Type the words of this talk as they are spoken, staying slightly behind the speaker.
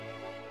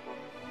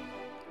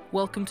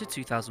Welcome to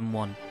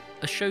 2001,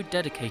 a show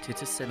dedicated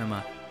to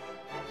cinema.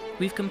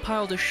 We've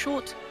compiled a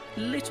short,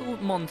 little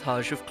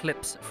montage of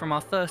clips from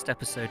our first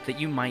episode that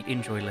you might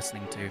enjoy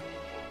listening to.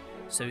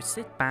 So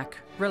sit back,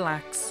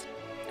 relax,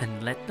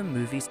 and let the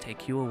movies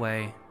take you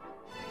away.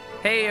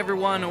 Hey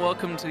everyone, and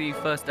welcome to the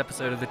first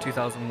episode of the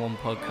 2001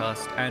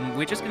 podcast, and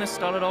we're just going to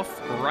start it off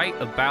right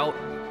about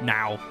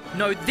now.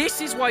 No,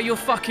 this is why you're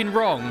fucking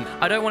wrong.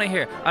 I don't want to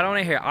hear.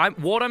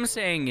 What I'm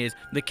saying is,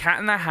 The Cat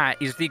in the Hat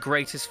is the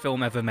greatest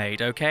film ever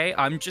made, okay?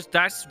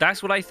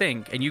 That's what I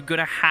think, and you're going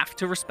to have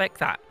to respect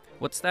that.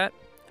 What's that?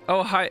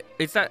 Oh, hi,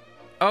 is that...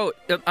 Oh,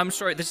 I'm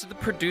sorry, this is the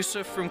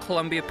producer from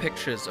Columbia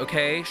Pictures,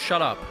 okay?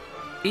 Shut up.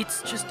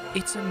 It's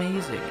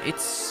amazing.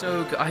 It's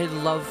so good. I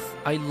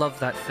love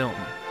that film.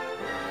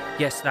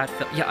 Yes, that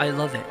film. Yeah, I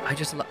love it.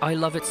 I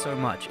love it so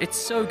much. It's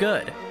so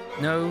good.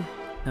 No,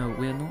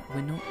 we're not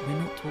talking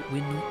about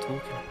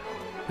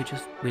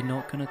it. We're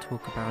not gonna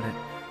talk about it.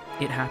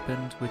 It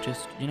happened. We're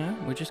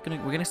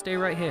gonna stay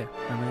right here.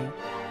 I mean,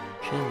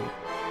 chill.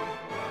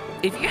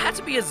 If you had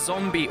to be a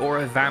zombie or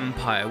a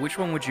vampire, which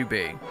one would you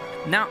be?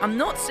 Now, I'm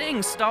not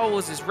saying Star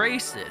Wars is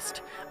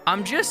racist.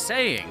 I'm just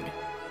saying,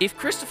 if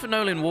Christopher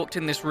Nolan walked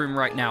in this room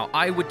right now,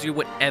 I would do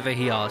whatever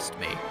he asked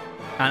me.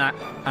 And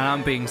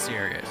I'm being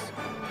serious.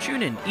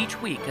 Tune in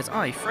each week as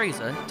I,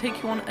 Fraser,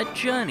 take you on a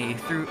journey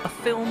through a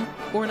film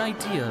or an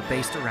idea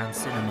based around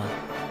cinema.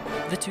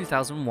 The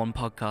 2001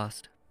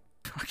 podcast.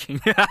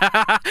 Fucking